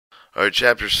Alright,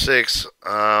 Chapter 6,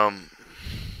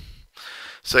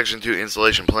 Section 2,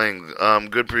 Installation Planning.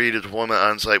 Good pre-deployment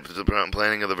on-site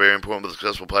planning of the very important but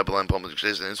successful pipeline pumping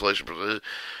station installation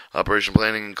operation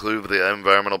planning include the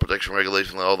environmental protection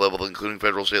regulation at all levels, including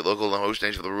federal, state, local, and the host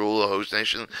nation for the rule of the host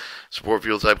nation. Support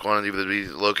fuel type quantity to be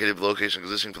located for location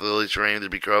existing facility terrain to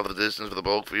be covered the distance for the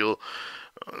bulk fuel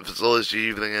facilities to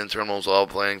even in terminals, all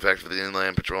planning factor for the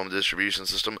inland petroleum distribution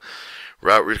system.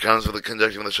 Route reconnaissance for the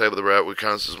conducting of the site of the route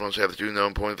reconnaissance must have the two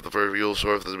known points for the first fuel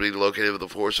source to be located with the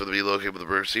force to be located with the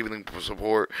receiving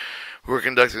support. Who are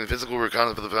conducting the physical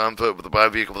reconnaissance for the found foot with the by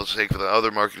vehicle for the sake for the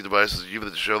other marking devices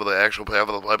to show the actual path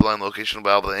of the pipeline location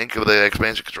valve, the ink of the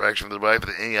expansion contraction of the device,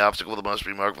 for any obstacle that must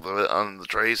be marked on the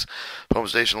trace. Pump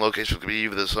station location could be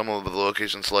either the sum of the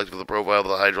location selected for the profile of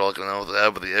the hydraulic analysis,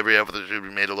 but every effort that should be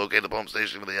made to locate the pump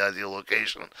station for the ideal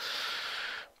location.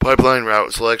 Pipeline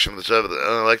route selection.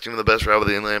 Electing the best route with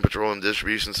the inland petroleum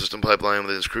distribution system pipeline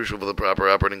is crucial for the proper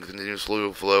operating continuous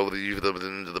fluid flow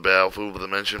into the bow fluid with the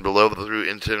mentioned below through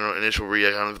initial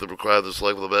reconnaissance the required to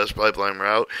select the best pipeline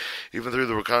route. Even through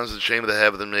the reconnaissance chamber that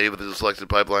have been made with the selected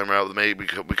pipeline route that may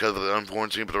because of the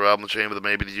unforeseen but the problem chamber that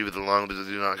may be used along but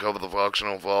do not cover the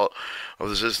functional fault of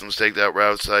the system staked out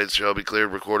route sites shall be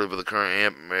cleared recorded for the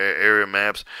current area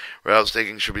maps. Route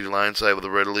staking should be line side with a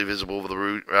readily visible with the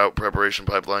route preparation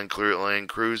pipeline clear lane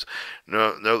crews.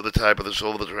 Note the type of the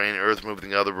soil of the terrain, earth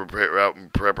moving, other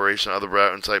route preparation, other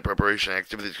route and site preparation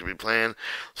activities can be planned.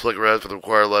 Select routes for the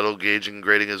required level gauging and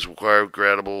grading is required.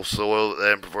 Gradable soil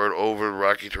and preferred over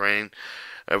rocky terrain.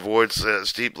 Avoid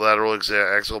steep lateral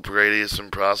axle radius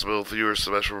and possible fewer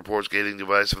special reports gating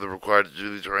device if they're required to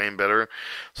do the terrain better.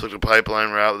 Select a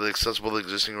pipeline route that is accessible to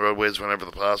existing roadways whenever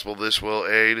possible. This will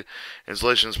aid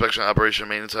installation, inspection, operation, and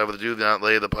maintenance. However, do not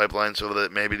lay the pipeline so that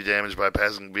it may be damaged by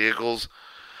passing vehicles.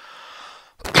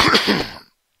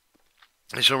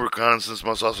 Initial reconnaissance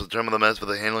must also determine the methods for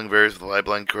the handling varies for the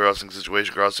pipeline crossing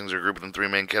situation. Crossings are grouped in three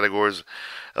main categories: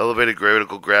 elevated,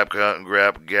 vertical, gap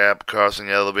crossing,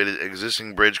 elevated,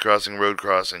 existing bridge crossing, road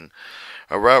crossing.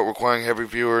 A route requiring heavy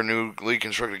fuel or newly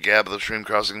constructed gap of the stream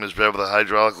crossing is better with a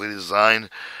hydraulically designed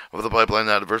of the pipeline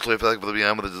not adversely affected with the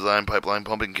beyond with the design pipeline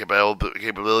pumping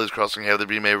capabilities. Crossing have to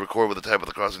be made record with the type of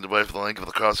the crossing device for the length of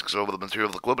the crossing so with the material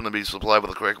of the equipment to be supplied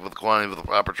with the correct with the quantity of the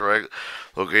proper track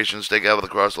location, stake out with the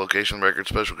cross location record,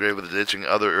 special grade with the ditching,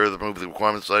 other earth remove the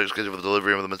requirements, schedule for the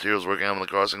delivery of the materials working on the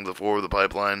crossing, the floor of the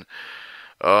pipeline.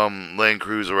 Lane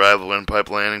crews arrive when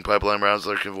pipeline routes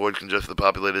that can avoid congested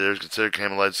populated areas. Consider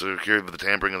camouflage security for the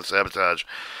tampering and the sabotage.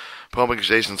 Pumping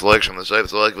station selection. The site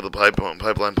selected with the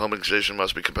pipeline pumping station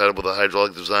must be compatible with the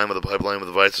hydraulic design of the pipeline with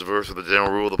the vice versa. The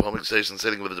general rule of the pumping station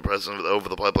sitting with the depressant over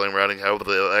the pipeline routing. However,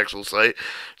 the actual site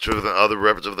should have other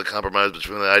reference of the compromise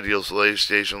between the ideal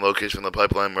station location and the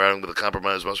pipeline routing, but the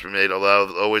compromise must be made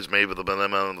always made with the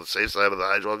minimum on the safe side of the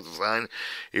hydraulic design,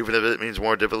 even if it means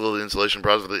more difficult installation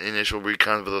process for the initial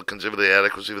recon for the consider the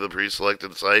adequacy of the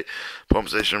pre-selected site. Pump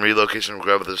station relocation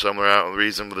required with the somewhere out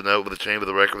reason with a note with the chain with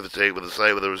the record with the tape with the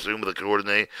site with the resume with the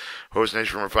coordinate. Host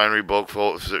nation refinery bulk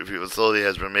facility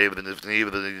has been made with the need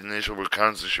of the initial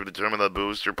reconnaissance should determine the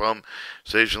booster pump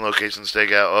station location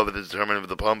stake out of the determinant of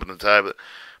the pump and the type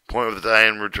point of the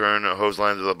tie-in return hose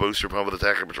line to the booster pump of the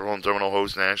Tacker Petroleum Terminal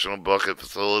Host National Bucket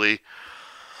Facility.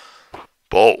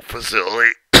 Bulk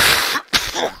facility.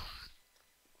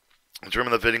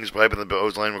 Determine the fittings pipe and the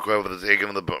hose line required for the taking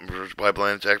of the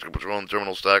pipeline. Tactical Petroleum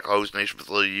Terminal stock host nation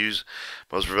facility use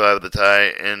must provide the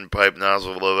tie-in pipe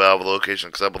nozzle valve location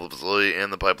acceptable to the facility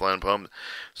and the pipeline pump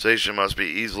station must be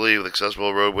easily with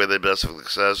accessible roadway. They best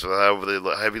success. However,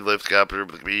 the heavy lift copter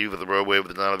can be used with the roadway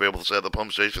with not available to set the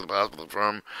pump station the possible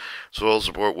firm soil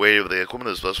support weight of the equipment.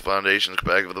 The special foundations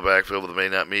compacted with the backfill that may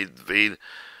not meet the feed.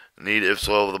 Need if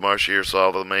soil of the marshy or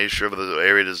soil that may sure that the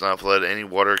area does not flood any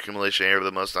water accumulation area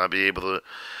that must not be able to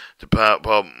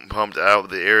pumped out.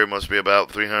 The area must be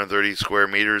about 330 square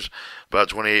meters, about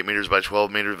 28 meters by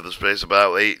 12 meters for the space.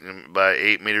 About 8 by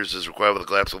 8 meters is required with a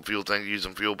collapsible fuel tank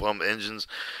using fuel pump engines.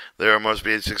 There must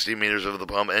be 60 meters of the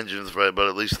pump engines, but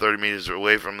at least 30 meters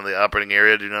away from the operating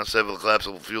area. Do not set the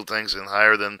collapsible fuel tanks in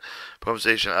higher than pump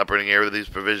station operating area. These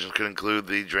provisions could include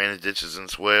the drainage ditches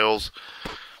and swales.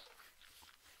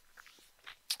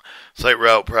 Site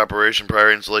route preparation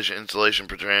prior installation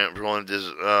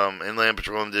petroleum inland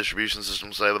petroleum distribution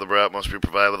system site of the route must be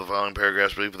provided with the following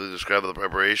paragraphs briefly describe the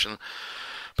preparation.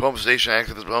 Pump station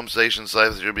active as pump station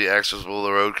site should be accessible to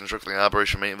the road. Constructing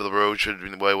operation maintenance of the road should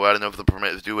be wide enough to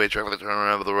permit the two-way traffic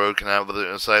turnaround of the road. Cannot with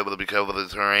the site with it be covered with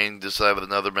the terrain. Decide with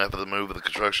another method of move of the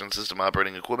construction system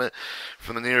operating equipment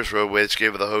from the nearest roadway. Which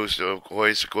gave the host of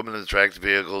hoist equipment and tracked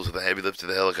vehicles with the heavy lift to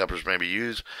the helicopters may be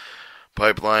used.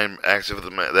 pipeline access to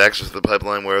the access to the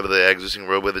pipeline wherever the existing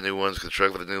roadway, the new ones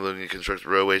constructed with the newly constructed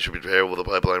roadway should be comparable with the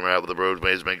pipeline route, with the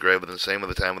roadway is made grade within the same of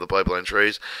the time of the pipeline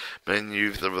trace. Main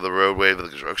use of the roadway for the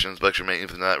construction inspection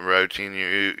maintenance is not routine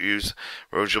use.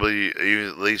 Road should be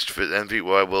at least 10 feet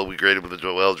wide, will be graded with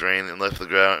a well drain, unless the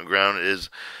ground is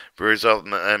very soft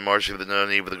and marshy with no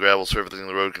need for the gravel surfacing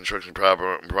the road construction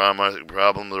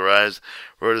problems arise.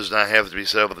 Road does not have to be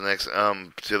set with the next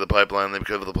to the pipeline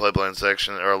because of the pipeline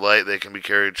section are light. They can be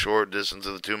carried short distance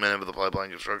to the 2 minutes of the pipeline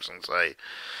construction site.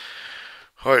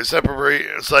 Alright,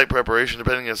 site preparation.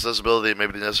 Depending on accessibility, it may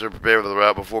be necessary to prepare for the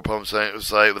route before pump site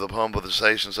with a pump with the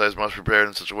station size must be prepared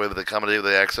in such a way that they accommodate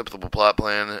the acceptable plot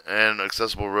plan and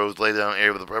accessible roads laid down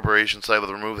area with the preparation site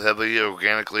with remove heavily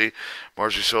organically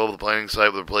marshy soil of the planting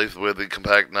site with replaced with the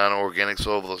compact non-organic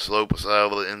soil with the slope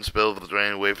style with the inspill with the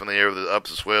drain away from the area with the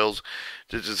ups and swales.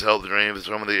 Ditches help the drain with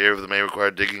some of the area that may require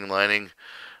digging and lining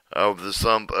of the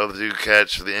sump of the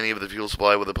catch for any of the fuel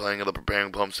supply with the planning of the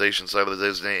preparing pump station site with the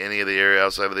designate any of the area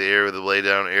outside of the area of the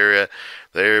laydown area.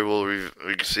 The area will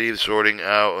receive sorting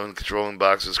out and controlling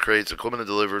boxes, crates, equipment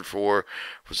delivered for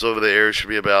so the area should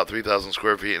be about 3,000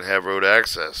 square feet and have road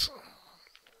access.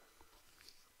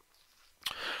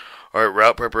 Alright,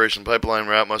 route preparation. Pipeline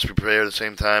route must be prepared at the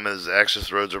same time as access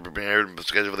roads are prepared and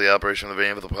scheduled for the operation of the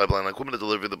van for the pipeline. Equipment to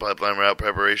deliver the pipeline route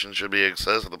preparation should be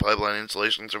accessed with the pipeline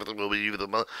installation. Everything will be used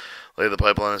to lay the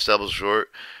pipeline established short.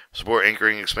 Support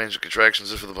anchoring expansion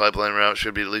contractions for the pipeline route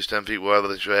should be at least 10 feet wide, but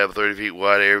they should have 30 feet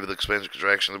wide area with expansion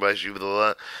contraction device used with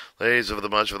the lays over the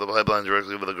much of the pipeline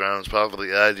directly over the ground as possible.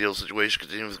 The ideal situation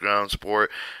continues with ground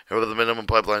support. However, the minimum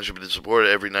pipeline should be supported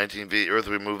every 19 feet. Earth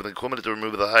removal. The equipment to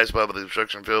remove the high spot with the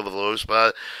obstruction field with the low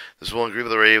spot. This will increase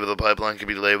the rate of the pipeline can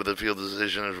be delayed with the field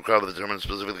decision as required to determine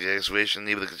specifically the excavation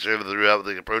need with the conservative throughout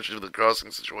the approaches of the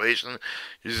crossing situation.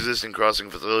 Use existing crossing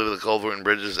facility with the culvert and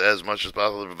bridges as much as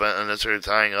possible to prevent unnecessary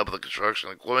tying up of the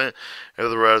construction equipment. After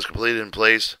the route is completed in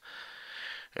place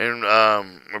and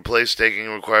replace taking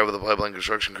required with the pipeline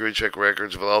construction crew. Check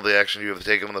records of all the action you have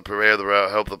taken on the prepare of the route.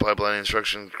 Help the pipeline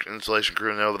installation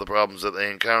crew know the problems that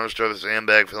they encounter. Start the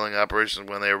sandbag filling operations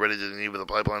when they are ready to need with the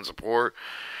pipeline support.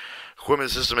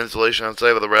 Equipment system installation on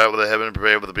site of the route with the having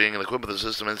prepared with the being and equipment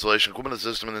system installation. Equipment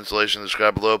system and installation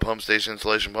described below. Pump station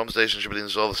installation. Pump station should be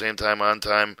installed at the same time on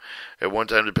time at one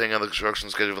time depending on the construction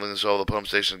schedule for the install of the pump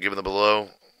station given the below.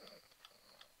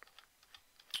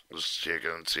 Just check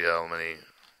and see how many.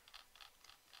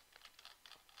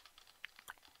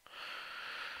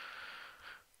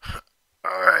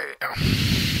 Alright.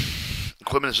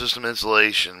 Equipment system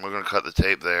installation. We're going to cut the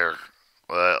tape there.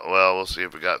 Well, we'll see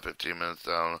if we got 15 minutes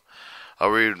down. I'll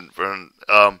read from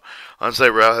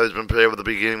on-site route has been prepared with the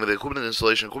beginning with the equipment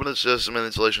installation. Equipment system and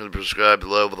installation is prescribed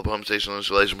below with the pump station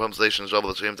installation. Pump station installed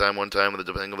at the same time, one time with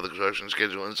the depending on the construction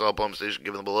schedule. Install pump station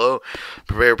given below.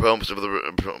 Prepare pumps with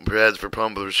the pads for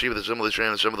pump with receiver, the assembly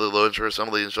train, assembly the load,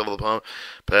 assembly install the pump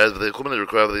pads with the equipment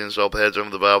required for the install pads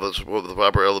under the valve that support with the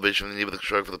proper elevation the need with the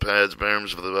construct for the pads, berms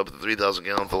for the up to 3,000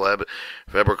 gallon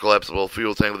fabric collapsible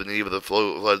fuel tank with the need with the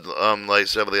flow light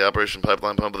set with the operation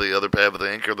pipeline pump with the other pad with the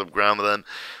anchor of the ground with then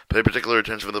pay particular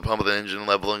attention for the pump of the engine,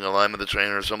 leveling, alignment of the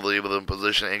trainer, assembly with the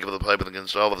position, anchor of the pipe and the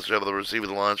install with the strap of the receiver,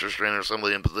 the launcher, strainer,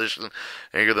 assembly in position,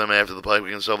 anchor them after the pipe,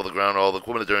 install with the ground, all the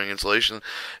equipment during installation.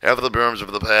 After the berms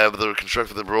of the pad, the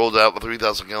constructor that rolled out with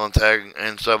 3,000 gallon tag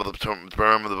inside of the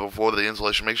berm before the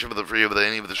installation. Make sure for the free of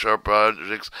any of the sharp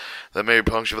projects that may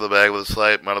puncture for the bag with a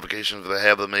slight modifications for the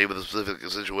have them made with a specific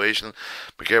situation.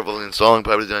 Be careful in installing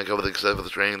pipe to cover the except for the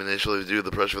training initially due to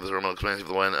the pressure for the thermal expansion of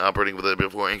the line operating with it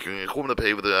before anchoring equipment to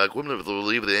pay with the equipment with the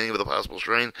relief of any of the possible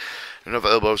strain. Enough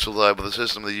elbow supply with the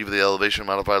system to use the elevation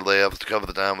modified layout to cover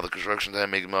the down with the construction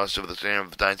time, making most of the standard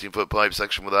of the 19-foot pipe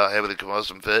section without having the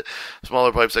custom fit.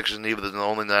 Smaller pipe sections need within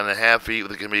only 9.5 feet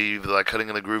that can be used like cutting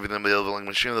and grooving them with the leveling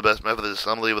machine. The best method is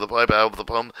assembly with the pipe out of the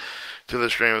pump to the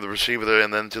strain of the receiver there,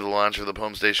 and then to the launcher of the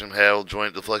pump station paddle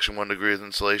joint deflection 1 degree of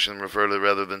installation refer to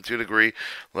rather than 2 degree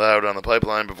allowed on the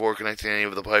pipeline before connecting any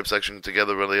of the pipe section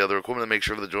together with the other equipment to make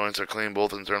sure the joints are clean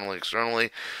both internally and externally.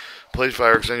 Place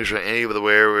fire extinguisher in any of the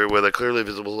area with a clearly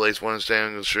visible place, one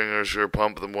standing extinguisher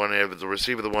pump, the one near the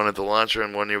receiver, the one at the launcher,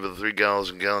 and one near the 3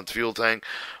 gallon fuel tank.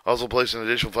 Also place an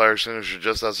additional fire extinguisher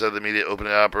just outside the immediate open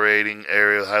operating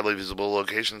area, highly visible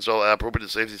location. Install appropriate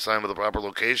safety sign with the proper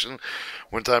location.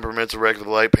 When time permits, erect the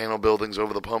light panel buildings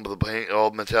over the pump of the paint.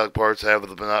 All metallic parts have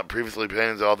been not previously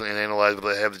painted, often and analyzed,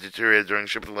 but they have deteriorated during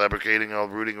shipping, lubricating, all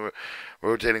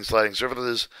rotating sliding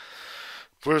surfaces.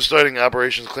 First, starting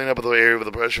operations, clean up of the area with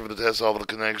the pressure for the test, all of the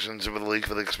connections for the leak,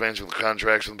 for the expansion of the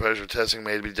contracts, and the pressure testing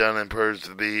may be done and purged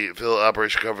to be fill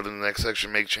operation covered in the next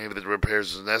section. Make change with the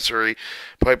repairs as necessary.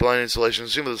 Pipeline installation.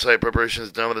 Assume that the site preparation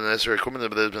is done with the necessary equipment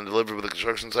that has been delivered with the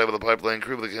construction site with the pipeline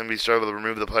crew that can be started with the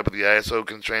remove of the pipe with the ISO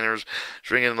containers,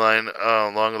 string in line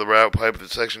along the route pipe. The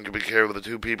section can be carried with the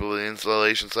two people. The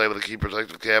installation site with a key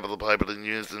protective cap of the pipe in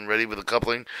unison ready with the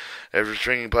coupling. After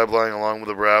stringing pipeline along with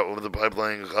the route with the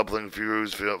pipeline coupling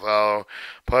fuse. Follow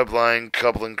pipeline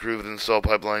coupling crew with install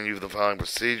pipeline. Use the following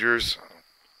procedures.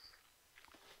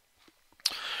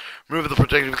 Remove the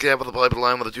protective cap of the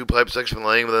pipeline with the two pipe section,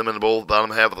 laying them in the bowl,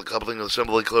 bottom half of the coupling,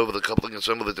 assembly clove with the coupling,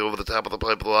 assembly over the top of the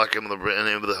pipe, lock in with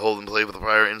the hold in place with the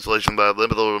prior installation by a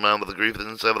limited amount with the grease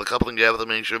inside of the coupling gap to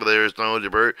make sure that there is no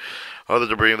debris or the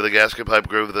debris with the gasket pipe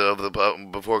groove of the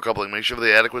before coupling. Make sure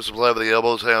the adequate supply of the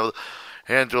elbows have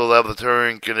hand to allow the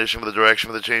turning condition with the direction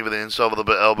of the chain with the install of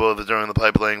the elbow during the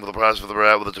pipe laying with the process of the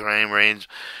route with the terrain range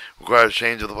requires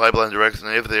change of the pipeline direction.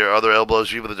 If there are other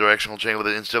elbows, you with the directional chain with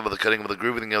the install with the cutting with the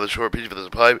grooving of the short piece for this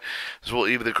pipe. This will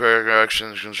even the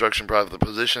correction construction process. The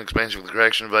position expansion of the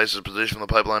correction devices position of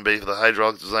the pipeline base of the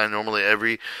hydraulic design normally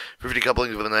every 50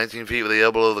 couplings with the 19 feet with the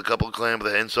elbow of the couple clamp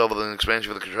with the install with an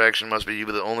expansion of the contraction must be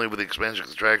only with the expansion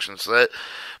contraction set.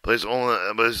 Placed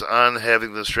on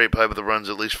having the straight pipe that runs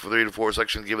at least 3 to 4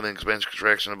 sections given the expansion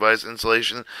contraction device.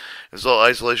 Installation. Install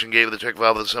isolation gate with the check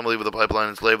valve assembly with the pipeline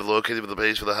enslaved located with the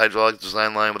base for the hydraulic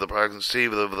design line with the proximity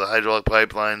with the hydraulic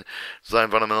pipeline design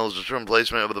fundamentals. Determine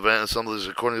placement of the vent assemblies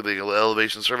according to the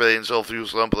elevation survey. Install fuel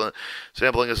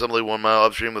sampling assembly 1 mile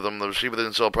upstream with them. The receiver that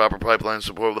install proper pipeline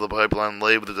support with the pipeline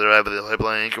laid with the drive of the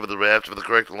pipeline anchor with the raft with the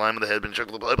correct alignment that had been checked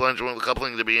with the pipeline joint with the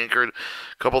coupling to be anchored.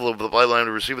 Coupled with the pipeline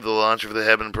to receive the launcher for the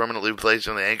had been permanently placed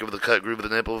on the anchor with the cut groove of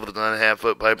the nipple of the 9.5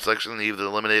 foot pipe section and either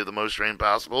eliminate the most strain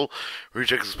possible.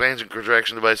 Recheck expansion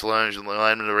contraction device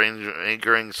alignment arrange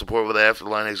anchoring support with the after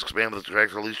line has expanded with the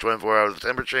contractor at least 24 hours of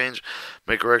temper change.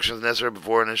 Make corrections necessary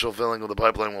before initial filling of the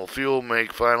pipeline will fuel.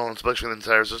 Make final inspection of the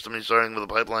entire system starting with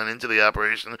the pipeline into the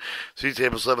operation. See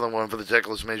table 7-1 for the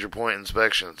checklist major point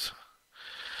inspections.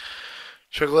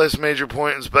 Checklist major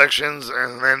point inspections,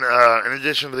 and then in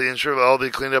addition to the ensure that all be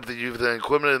cleaned up, that you the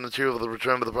equipment and material for the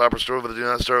return to the proper store, but do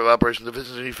not start with operation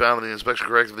deficiency found with the inspection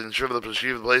corrected, ensure that the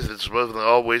procedure in place that disposed of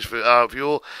all waste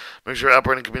fuel. Make sure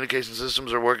operating communication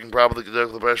systems are working properly.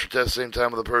 Conduct the pressure test same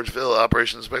time with the purge fill.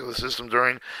 Operation inspect the system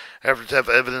during after test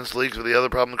evidence leaks with the other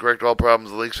problem. Correct all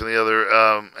problems leaks in the other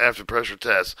after pressure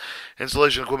test.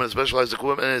 Installation equipment. Specialized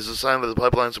equipment is assigned with the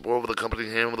pipeline support with the company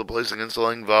hand with the placing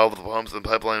installing valve with the pumps and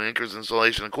pipeline anchors.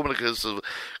 Installation equipment consists of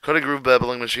cutting groove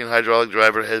beveling machine, hydraulic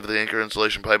driver head for the anchor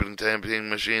installation, piping tamping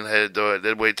machine, head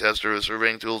dead weight tester,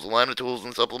 surveying tools, alignment tools,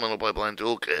 and supplemental pipeline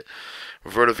toolkit.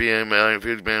 Refer to Field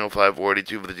Manual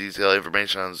 542 for the detailed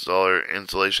information on installer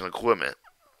installation equipment.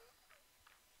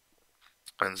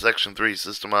 And Section 3,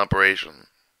 System Operation.